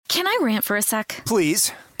Can I rant for a sec?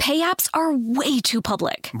 Please. Pay apps are way too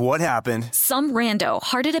public. What happened? Some rando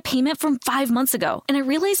hearted a payment from 5 months ago, and I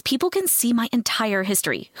realized people can see my entire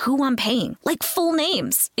history, who I'm paying, like full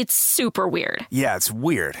names. It's super weird. Yeah, it's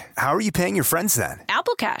weird. How are you paying your friends then?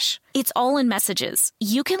 Apple Cash. It's all in messages.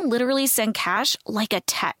 You can literally send cash like a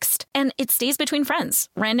text, and it stays between friends.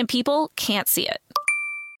 Random people can't see it.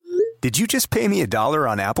 Did you just pay me $1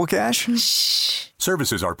 on Apple Cash? Shh.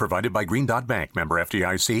 Services are provided by Green Dot Bank. Member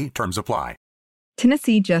FDIC. Terms apply.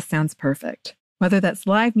 Tennessee just sounds perfect. Whether that's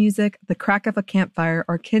live music, the crack of a campfire,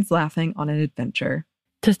 or kids laughing on an adventure.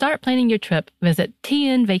 To start planning your trip, visit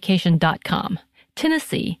tnvacation.com.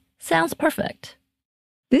 Tennessee sounds perfect.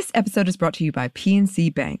 This episode is brought to you by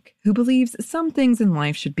PNC Bank, who believes some things in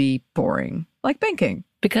life should be boring, like banking.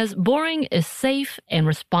 Because boring is safe and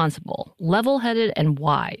responsible, level-headed and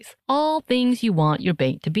wise. All things you want your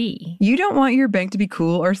bank to be. You don't want your bank to be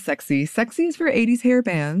cool or sexy. Sexy is for 80s hair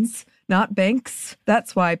bands, not banks.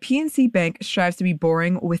 That's why PNC Bank strives to be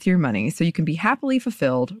boring with your money so you can be happily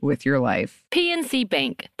fulfilled with your life. PNC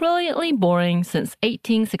Bank, brilliantly boring since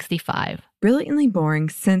 1865. Brilliantly Boring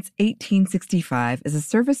Since 1865 is a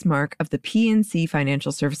service mark of the PNC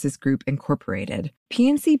Financial Services Group, Incorporated.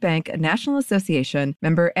 PNC Bank, a National Association,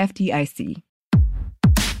 member FDIC.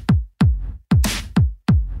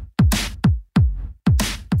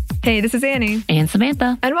 Hey, this is Annie. And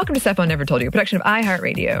Samantha. And welcome to Stuff I Never Told You, a production of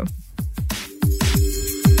iHeartRadio.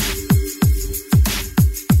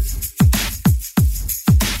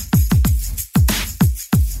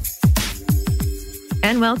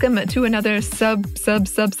 And welcome to another sub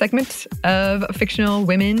segment of fictional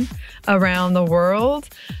women around the world.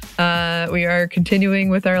 We are continuing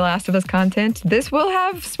with our Last of Us content. This will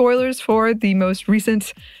have spoilers for the most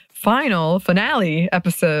recent finale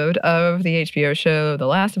episode of the HBO show The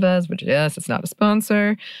Last of Us, which, yes, it's not a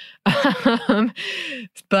sponsor.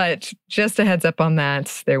 But just a heads up on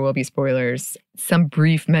that, there will be spoilers. Some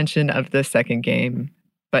brief mention of the second game,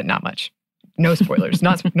 but not much. No spoilers.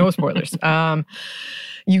 No spoilers. I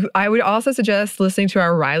would also suggest listening to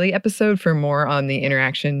our Riley episode for more on the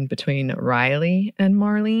interaction between Riley and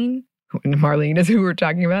Marlene. Marlene is who we're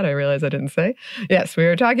talking about. I realize I didn't say. Yes, we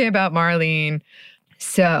were talking about Marlene.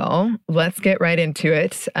 So let's get right into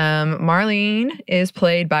it. Marlene is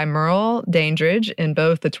played by Merle Dandridge in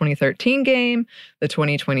both the 2013 game, the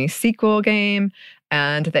 2020 sequel game,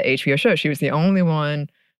 and the HBO show. She was the only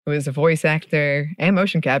one who was a voice actor and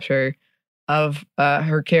motion capture of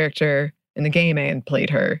her character in the game and played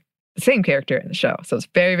her, the same character in the show. So it's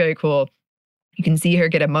very, very cool. You can see her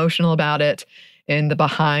get emotional about it in the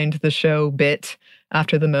behind the show bit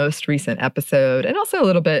after the most recent episode, and also a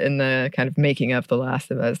little bit in the kind of making of The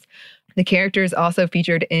Last of Us. The character is also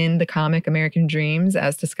featured in the comic American Dreams,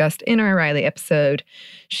 as discussed in our Riley episode.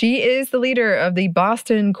 She is the leader of the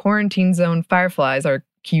Boston Quarantine Zone Fireflies, or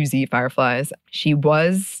QZ Fireflies. She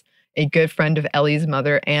was a good friend of Ellie's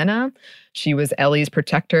mother, Anna. She was Ellie's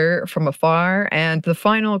protector from afar, and the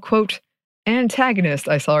final, quote, antagonist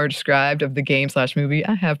I saw her described of the game/movie.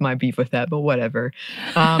 I have my beef with that, but whatever.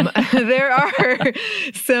 There are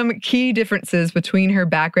some key differences between her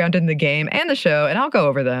background in the game and the show, and I'll go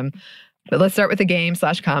over them. But let's start with the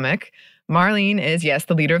game/comic. Marlene is, yes,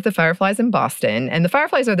 the leader of the Fireflies in Boston, and the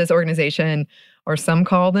Fireflies are this organization, or some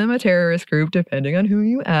call them a terrorist group, depending on who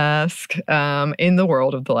you ask, in the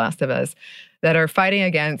world of The Last of Us, that are fighting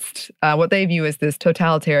against what they view as this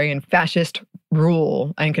totalitarian fascist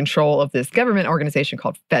rule and control of this government organization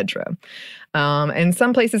called Fedra. In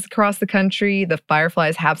some places across the country, the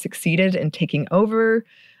Fireflies have succeeded in taking over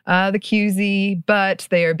the QZ, but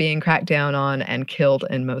they are being cracked down on and killed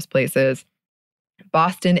in most places.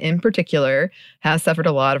 Boston, in particular, has suffered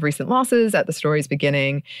a lot of recent losses at the story's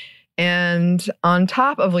beginning. And on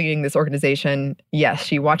top of leading this organization, yes,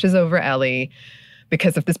 she watches over Ellie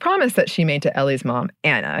because of this promise that she made to Ellie's mom,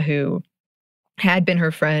 Anna, who had been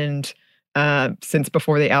her friend since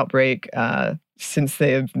before the outbreak, since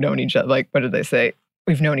they have known each other. Like, what did they say?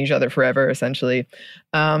 We've known each other forever, essentially.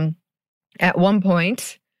 At one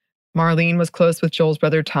point, Marlene was close with Joel's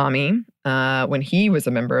brother, Tommy, when he was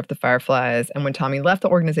a member of the Fireflies. And when Tommy left the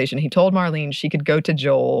organization, he told Marlene she could go to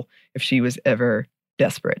Joel if she was ever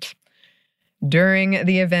desperate. During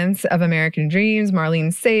the events of American Dreams,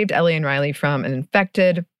 Marlene saved Ellie and Riley from an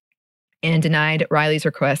infected and denied Riley's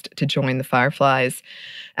request to join the Fireflies.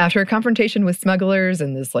 After a confrontation with smugglers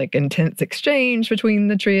and this intense exchange between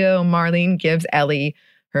the trio, Marlene gives Ellie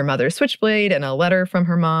her mother's switchblade and a letter from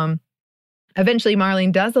her mom. Eventually,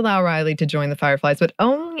 Marlene does allow Riley to join the Fireflies, but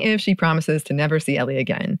only if she promises to never see Ellie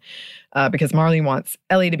again, because Marlene wants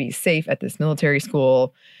Ellie to be safe at this military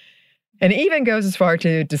school, and even goes as far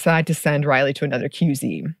to decide to send Riley to another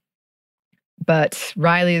QZ. But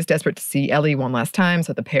Riley is desperate to see Ellie one last time,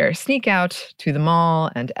 so the pair sneak out to the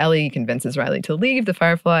mall, and Ellie convinces Riley to leave the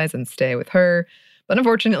Fireflies and stay with her. But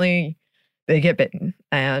unfortunately, they get bitten,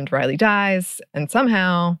 and Riley dies, and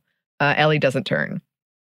somehow Ellie doesn't turn.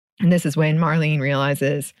 And this is when Marlene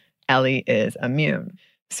realizes Ellie is immune.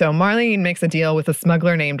 So Marlene makes a deal with a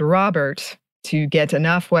smuggler named Robert to get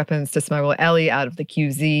enough weapons to smuggle Ellie out of the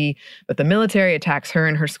QZ, but the military attacks her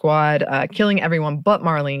and her squad, killing everyone but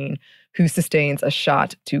Marlene, who sustains a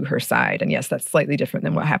shot to her side. And yes, that's slightly different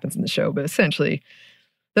than what happens in the show, but essentially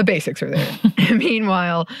the basics are there.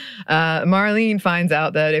 Meanwhile, Marlene finds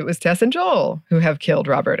out that it was Tess and Joel who have killed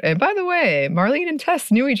Robert. And by the way, Marlene and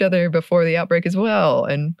Tess knew each other before the outbreak as well.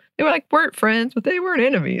 And they weren't friends, but they weren't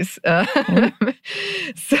enemies.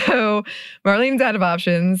 So Marlene's out of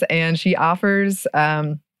options, and she offers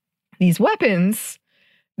these weapons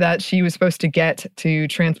that she was supposed to get to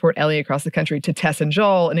transport Ellie across the country to Tess and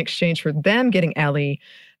Joel in exchange for them getting Ellie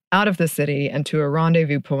out of the city and to a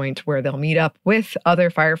rendezvous point where they'll meet up with other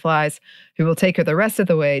Fireflies who will take her the rest of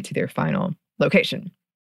the way to their final location,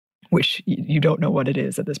 which you don't know what it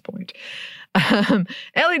is at this point.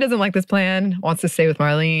 Ellie doesn't like this plan, wants to stay with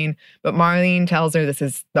Marlene, but Marlene tells her this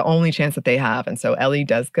is the only chance that they have, and so Ellie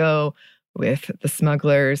does go with the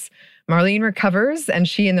smugglers. Marlene recovers, and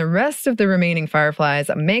she and the rest of the remaining Fireflies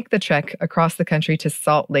make the trek across the country to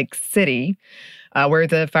Salt Lake City, where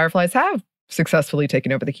the Fireflies have successfully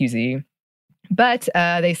taken over the QZ. But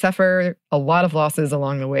they suffer a lot of losses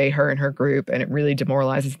along the way, her and her group, and it really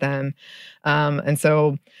demoralizes them. And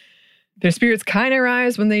so their spirits kind of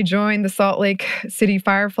rise when they join the Salt Lake City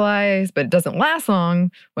Fireflies, but it doesn't last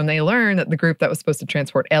long when they learn that the group that was supposed to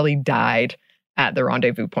transport Ellie died at the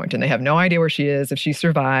rendezvous point, and they have no idea where she is, if she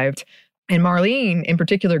survived. And Marlene, in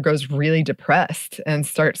particular, grows really depressed and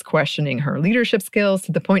starts questioning her leadership skills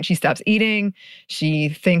to the point she stops eating. She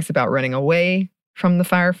thinks about running away from the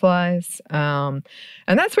Fireflies. And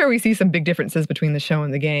that's where we see some big differences between the show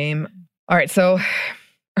and the game. All right, so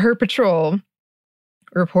her patrol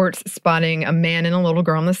reports spotting a man and a little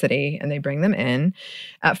girl in the city, and they bring them in.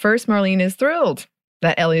 At first, Marlene is thrilled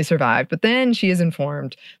that Ellie survived, but then she is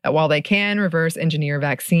informed that while they can reverse engineer a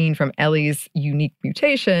vaccine from Ellie's unique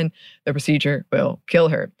mutation, the procedure will kill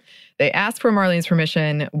her. They ask for Marlene's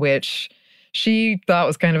permission, which she thought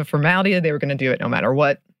was kind of a formality. They were going to do it no matter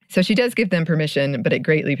what. So she does give them permission, but it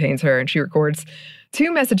greatly pains her, and she records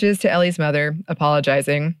 2 messages to Ellie's mother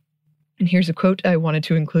apologizing. And here's a quote I wanted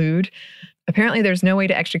to include. Apparently, there's no way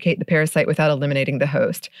to extricate the parasite without eliminating the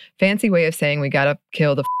host. Fancy way of saying we gotta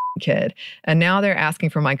kill the kid. And now they're asking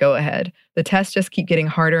for my go-ahead. The tests just keep getting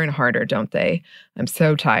harder and harder, don't they? I'm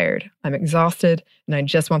so tired. I'm exhausted, and I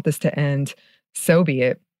just want this to end. So be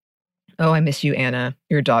it. Oh, I miss you, Anna.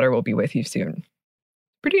 Your daughter will be with you soon.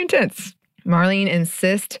 Pretty intense. Marlene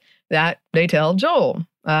insists that they tell Joel,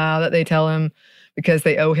 that they tell him because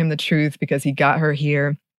they owe him the truth because he got her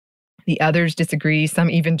here. The others disagree. Some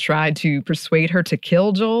even tried to persuade her to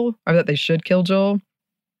kill Joel, or that they should kill Joel,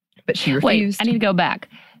 but she refused. Wait, I need to go back.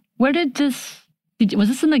 Where did this... was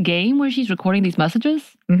this in the game where she's recording these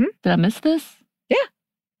messages? Mm-hmm. Did I miss this? Yeah.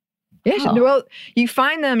 Yeah. Oh. Well, you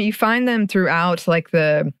find them throughout, like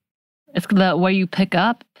the... It's the where you pick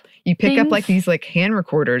up You pick things? up like these like hand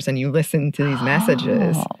recorders and you listen to these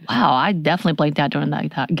messages. Wow, I definitely blanked out during that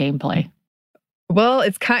gameplay. Well,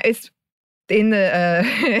 it's in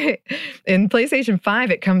the in PlayStation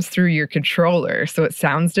 5, it comes through your controller, so it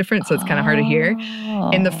sounds different, so it's kind of hard to hear.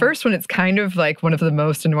 In the first one, it's kind of like one of the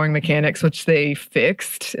most annoying mechanics, which they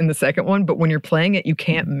fixed in the second one, but when you're playing it, you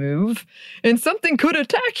can't move, and something could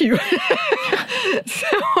attack you.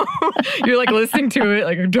 So you're like listening to it,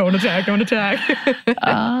 like, don't attack, don't attack.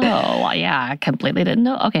 Oh, yeah, I completely didn't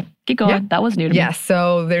know. Okay, keep going. Yeah. That was new to me. Yeah,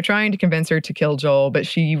 so they're trying to convince her to kill Joel, but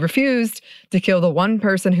she refused to kill the one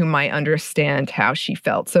person who might understand how she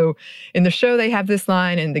felt. So in the show, they have this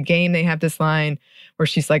line. In the game, they have this line where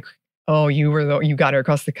she's like, oh, you got her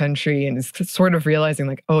across the country, and is sort of realizing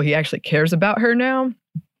like, oh, he actually cares about her now,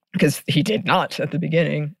 because he did not at the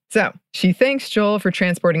beginning. So she thanks Joel for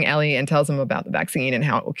transporting Ellie and tells him about the vaccine and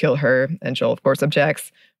how it will kill her. And Joel, of course,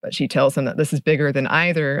 objects, but she tells him that this is bigger than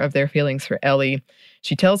either of their feelings for Ellie.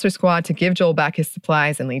 She tells her squad to give Joel back his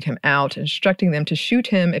supplies and lead him out, instructing them to shoot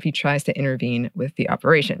him if he tries to intervene with the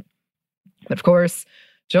operation. But of course,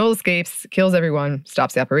 Joel escapes, kills everyone,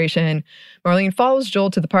 stops the operation. Marlene follows Joel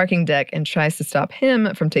to the parking deck and tries to stop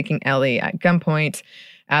him from taking Ellie at gunpoint,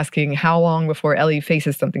 asking how long before Ellie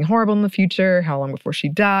faces something horrible in the future, how long before she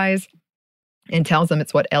dies, and tells him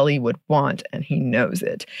it's what Ellie would want, and he knows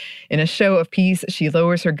it. In a show of peace, she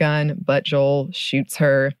lowers her gun, but Joel shoots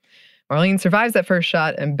her. Marlene survives that first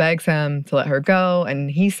shot and begs him to let her go.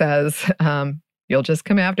 And he says, you'll just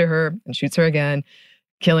come after her, and shoots her again,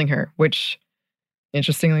 killing her, which,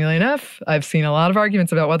 interestingly enough, I've seen a lot of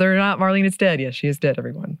arguments about whether or not Marlene is dead. Yes, she is dead,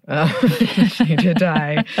 everyone. She did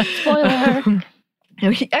die. Spoiler.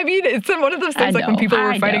 I mean, it's one of those things like when people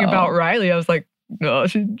were fighting about Riley, I was like, no,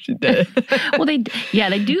 she did. Well, they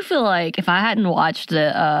do feel like if I hadn't watched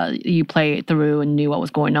you play it through and knew what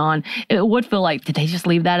was going on, it would feel like, did they just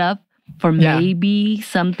leave that up for maybe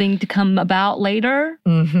something to come about later?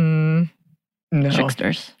 Mm-hmm. No.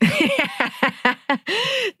 Tricksters.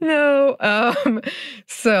 No.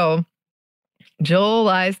 So Joel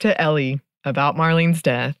lies to Ellie about Marlene's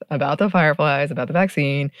death, about the fireflies, about the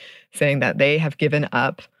vaccine, saying that they have given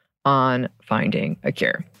up on finding a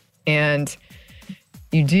cure. And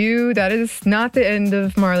that is not the end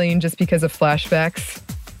of Marlene just because of flashbacks.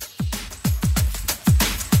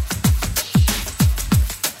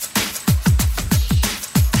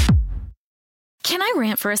 Can I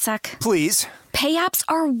rant for a sec? Please. Pay apps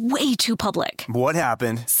are way too public. What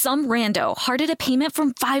happened? Some rando hearted a payment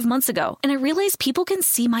from 5 months ago, and I realized people can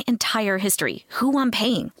see my entire history, who I'm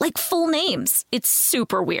paying, like full names. It's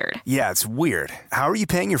super weird. Yeah, it's weird. How are you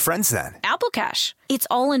paying your friends then? Apple Cash. It's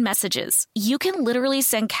all in messages. You can literally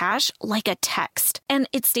send cash like a text, and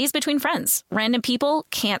it stays between friends. Random people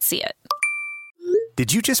can't see it.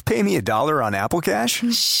 Did you just pay me $1 on Apple Cash?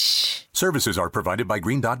 Shh. Services are provided by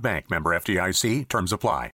Green Dot Bank, member FDIC. Terms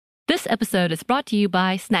apply. This episode is brought to you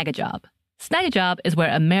by Snagajob. Snagajob is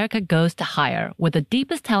where America goes to hire, with the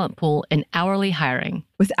deepest talent pool in hourly hiring.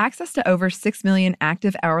 With access to over 6 million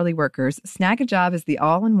active hourly workers, Snagajob is the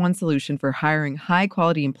all-in-one solution for hiring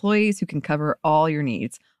high-quality employees who can cover all your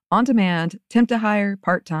needs. On demand, temp to hire,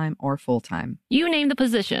 part-time, or full-time. You name the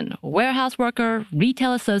position: warehouse worker,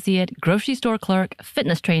 retail associate, grocery store clerk,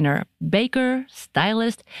 fitness trainer, baker,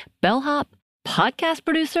 stylist, bellhop, podcast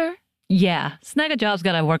producer. Yeah, Snagajob's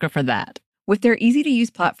got a worker for that. With their easy-to-use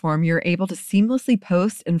platform, you're able to seamlessly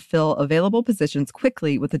post and fill available positions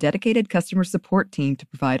quickly with a dedicated customer support team to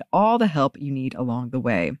provide all the help you need along the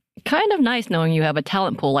way. Kind of nice knowing you have a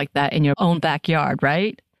talent pool like that in your own backyard,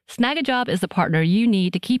 right? Snagajob is the partner you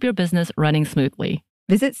need to keep your business running smoothly.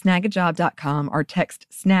 Visit snagajob.com or text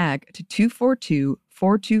SNAG to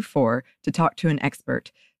 242-424 to talk to an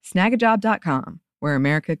expert. Snagajob.com, where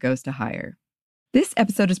America goes to hire. This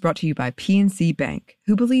episode is brought to you by PNC Bank,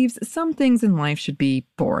 who believes some things in life should be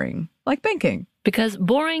boring, like banking. Because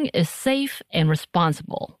boring is safe and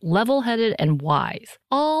responsible, level-headed and wise.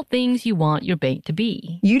 All things you want your bank to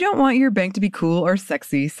be. You don't want your bank to be cool or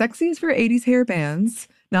sexy. Sexy is for 80s hair bands,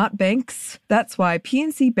 not banks. That's why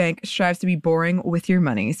PNC Bank strives to be boring with your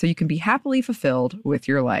money so you can be happily fulfilled with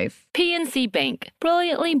your life. PNC Bank,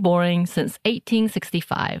 brilliantly boring since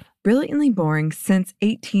 1865. Brilliantly Boring Since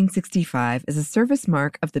 1865 is a service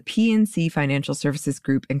mark of the PNC Financial Services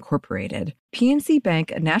Group, Incorporated. PNC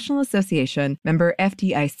Bank, a National Association, member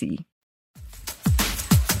FDIC.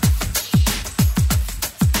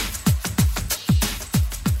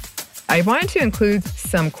 I wanted to include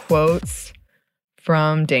some quotes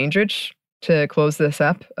from Dandridge to close this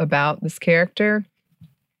up about this character.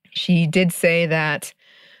 She did say that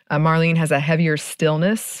Marlene has a heavier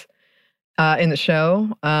stillness in the show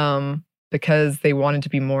because they wanted to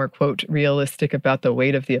be more, quote, realistic about the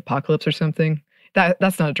weight of the apocalypse or something.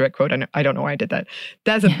 That's not a direct quote. I don't know why I did that.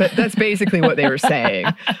 That's basically what they were saying.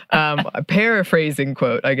 A paraphrasing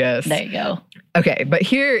quote, I guess. There you go. Okay, but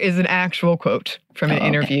here is an actual quote from an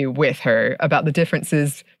interview with her about the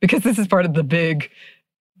differences, because this is part of the big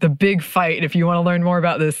fight. If you want to learn more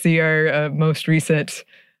about this, see our most recent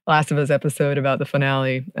Last of Us episode about the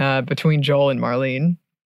finale between Joel and Marlene.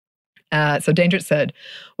 So Dandridge said,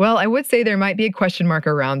 "Well, I would say there might be a question mark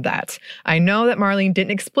around that. I know that Marlene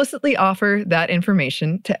didn't explicitly offer that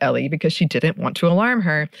information to Ellie because she didn't want to alarm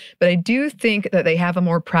her, but I do think that they have a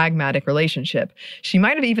more pragmatic relationship. She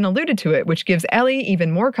might have even alluded to it, which gives Ellie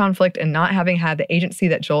even more conflict in not having had the agency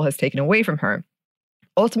that Joel has taken away from her.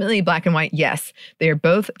 Ultimately, black and white, yes, they are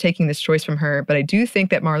both taking this choice from her, but I do think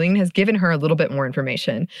that Marlene has given her a little bit more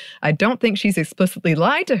information. I don't think she's explicitly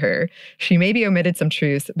lied to her. She maybe omitted some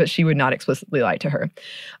truths, but she would not explicitly lie to her.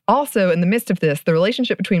 Also, in the midst of this, the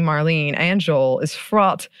relationship between Marlene and Joel is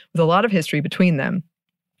fraught with a lot of history between them.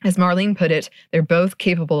 As Marlene put it, they're both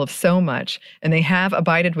capable of so much, and they have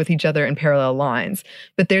abided with each other in parallel lines.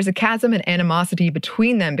 But there's a chasm and animosity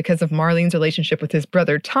between them because of Marlene's relationship with his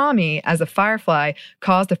brother Tommy, as a firefly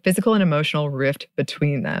caused a physical and emotional rift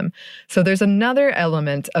between them. So there's another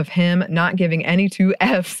element of him not giving any two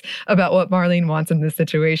Fs about what Marlene wants in this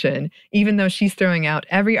situation, even though she's throwing out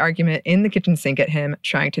every argument in the kitchen sink at him,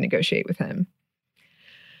 trying to negotiate with him."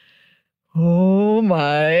 Oh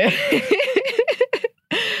my.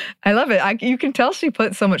 I love it. You can tell she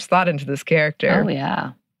put so much thought into this character. Oh,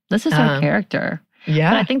 yeah. This is her character.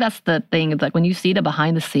 Yeah. But I think that's the thing. It's like when you see the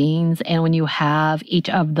behind the scenes and when you have each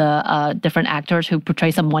of the different actors who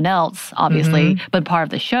portray someone else, obviously, but part of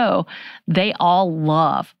the show, they all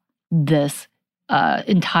love this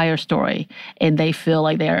entire story and they feel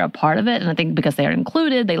like they are a part of it. And I think because they are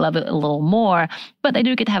included, they love it a little more, but they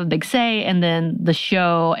do get to have a big say. And then the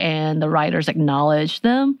show and the writers acknowledge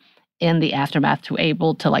them in the aftermath to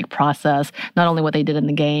able to like process not only what they did in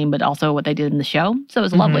the game, but also what they did in the show. So it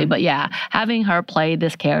was lovely. But yeah, having her play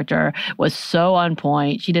this character was so on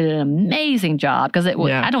point. She did an amazing job because it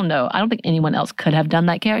was, I don't know. I don't think anyone else could have done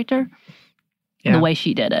that character the way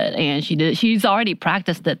she did it. And she did, she's already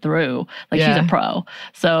practiced it through. Like she's a pro.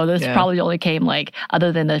 So this probably only came like,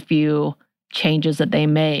 other than the few changes that they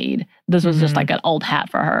made, this was just like an old hat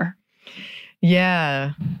for her.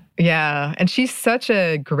 Yeah. Yeah. And she's such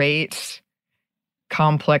a great,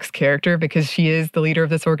 complex character because she is the leader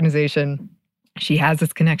of this organization. She has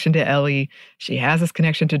this connection to Ellie. She has this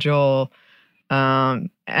connection to Joel.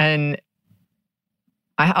 And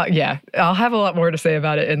I'll have a lot more to say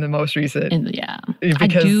about it in the most recent. Because, I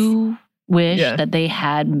do wish that they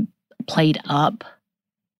had played up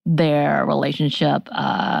their relationship,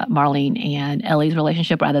 Marlene and Ellie's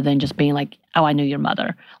relationship, rather than just being like, oh, I knew your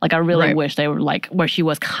mother. Like, I really wish they were like, where she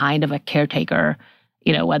was kind of a caretaker,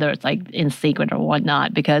 you know, whether it's like in secret or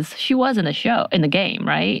whatnot, because she was in the show, in the game,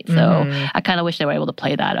 right? So I kind of wish they were able to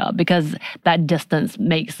play that up because that distance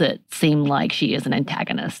makes it seem like she is an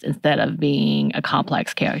antagonist instead of being a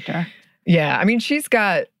complex character. Yeah. I mean, she's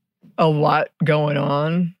got a lot going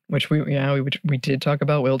on, which we did talk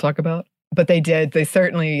about, we'll talk about. But they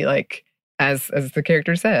certainly, like, as the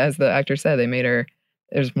character said, as the actor said, they made her,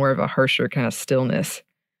 there's more of a harsher kind of stillness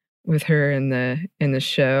with her in the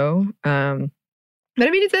show. But I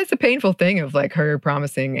mean, it's a painful thing of like her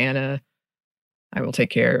promising Anna, I will take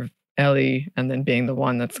care of Ellie, and then being the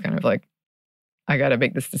one that's kind of like, I got to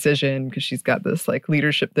make this decision because she's got this like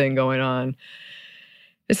leadership thing going on.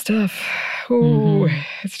 It's tough. Ooh,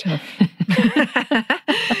 it's tough.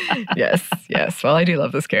 Yes. Well, I do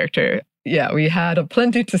love this character. Yeah, we had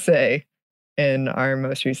plenty to say in our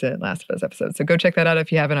most recent Last of Us episode. So go check that out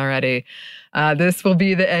if you haven't already. This will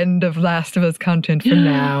be the end of Last of Us content for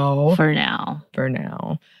now. For now.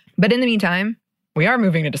 But in the meantime, we are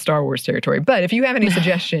moving into Star Wars territory. But if you have any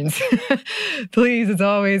suggestions, please, as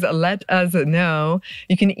always, let us know.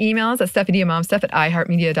 You can email us at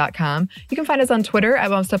stephaniemomstuff@iheartmedia.com. You can find us on Twitter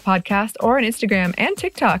at MomStuffPodcast or on Instagram and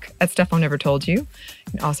TikTok at Stuff Mom Never Told You. You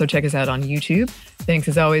can also check us out on YouTube. Thanks,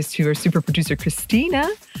 as always, to our super producer, Christina,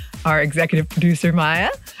 our executive producer, Maya,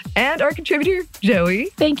 and our contributor, Joey.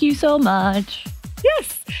 Thank you so much.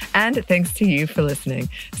 Yes. And thanks to you for listening.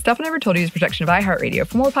 Stuff I Never Told You is a production of iHeartRadio.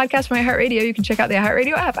 For more podcasts from iHeartRadio, you can check out the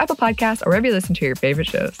iHeartRadio app, Apple Podcasts, or wherever you listen to your favorite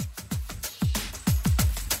shows.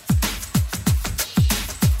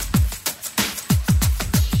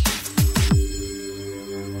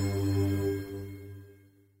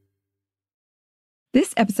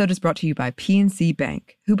 This episode is brought to you by PNC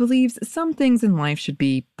Bank, who believes some things in life should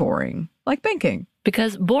be boring, like banking.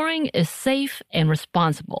 Because boring is safe and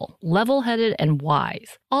responsible, level-headed and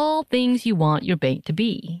wise. All things you want your bank to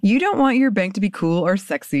be. You don't want your bank to be cool or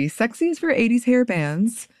sexy. Sexy is for 80s hair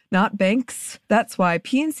bands, not banks. That's why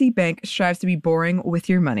PNC Bank strives to be boring with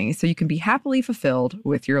your money so you can be happily fulfilled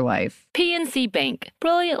with your life. PNC Bank,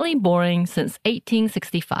 brilliantly boring since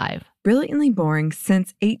 1865. Brilliantly Boring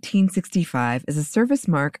Since 1865 is a service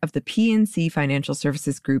mark of the PNC Financial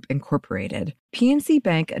Services Group, Incorporated. PNC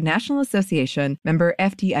Bank, a National Association, member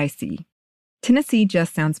FDIC. Tennessee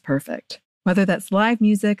just sounds perfect. Whether that's live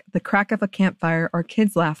music, the crack of a campfire, or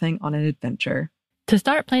kids laughing on an adventure. To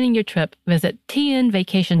start planning your trip, visit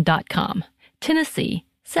tnvacation.com. Tennessee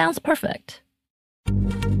sounds perfect.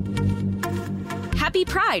 Happy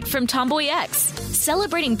Pride from Tomboy X,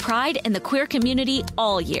 celebrating pride and the queer community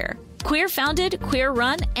all year. Queer founded, queer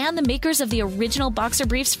run, and the makers of the original boxer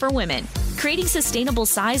briefs for women, creating sustainable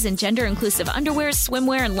size and gender inclusive underwear,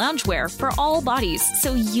 swimwear, and loungewear for all bodies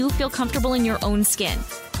so you feel comfortable in your own skin.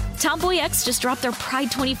 Tomboy X just dropped their Pride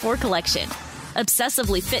 24 collection.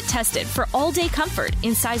 Obsessively fit tested for all day comfort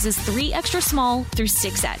in sizes 3 extra small through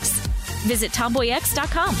 6X. Visit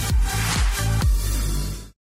tomboyx.com.